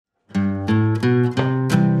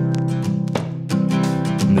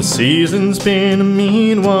The season's been a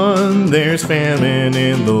mean one, there's famine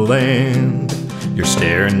in the land. You're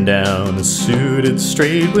staring down a suited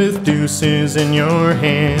straight with deuces in your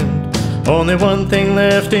hand. Only one thing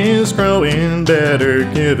left is growing, better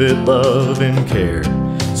give it love and care.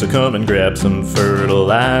 So come and grab some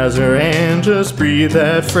fertilizer and just breathe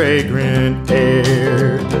that fragrant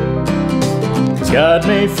air. 'Cause God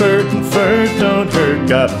made fert and fert don't hurt.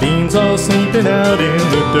 Got beans all sleeping out in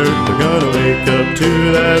the dirt. They're gonna wake up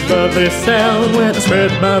to that lovely sound when I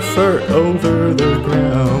spread my fert over the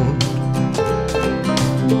ground.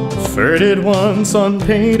 Ferted once on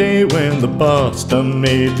payday when the boss done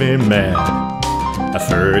made me mad. I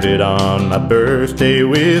ferted on my birthday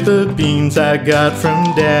with the beans I got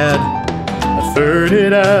from Dad. I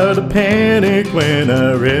ferted out of panic when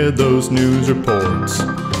I read those news reports.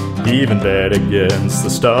 Even bet against the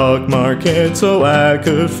stock market so I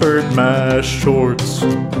could fert my shorts.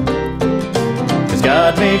 'Cause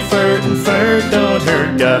God made fert and fert don't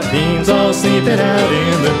hurt. Got beans all sleeping out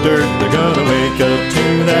in the dirt. They're gonna wake up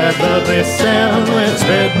to that lovely sound when I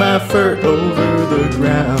spread my fert over the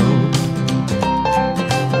ground.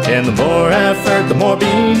 And the more I fert, the more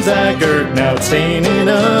beans I girt. Now it's staining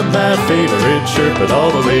up my favorite shirt, but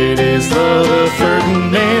all the ladies love a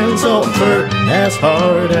fertin' man, so I'm fertin' as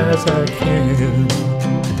hard as I can.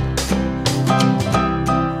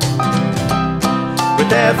 With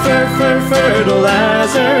that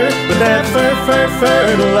fertilizer, with that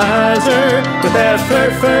fertilizer, with that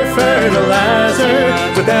fertilizer,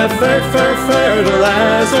 with that fertilizer, with that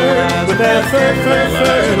fertilizer, with that fertilizer,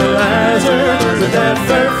 with that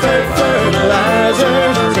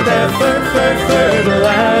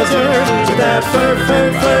fertilizer, with that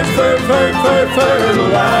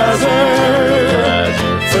fertilizer.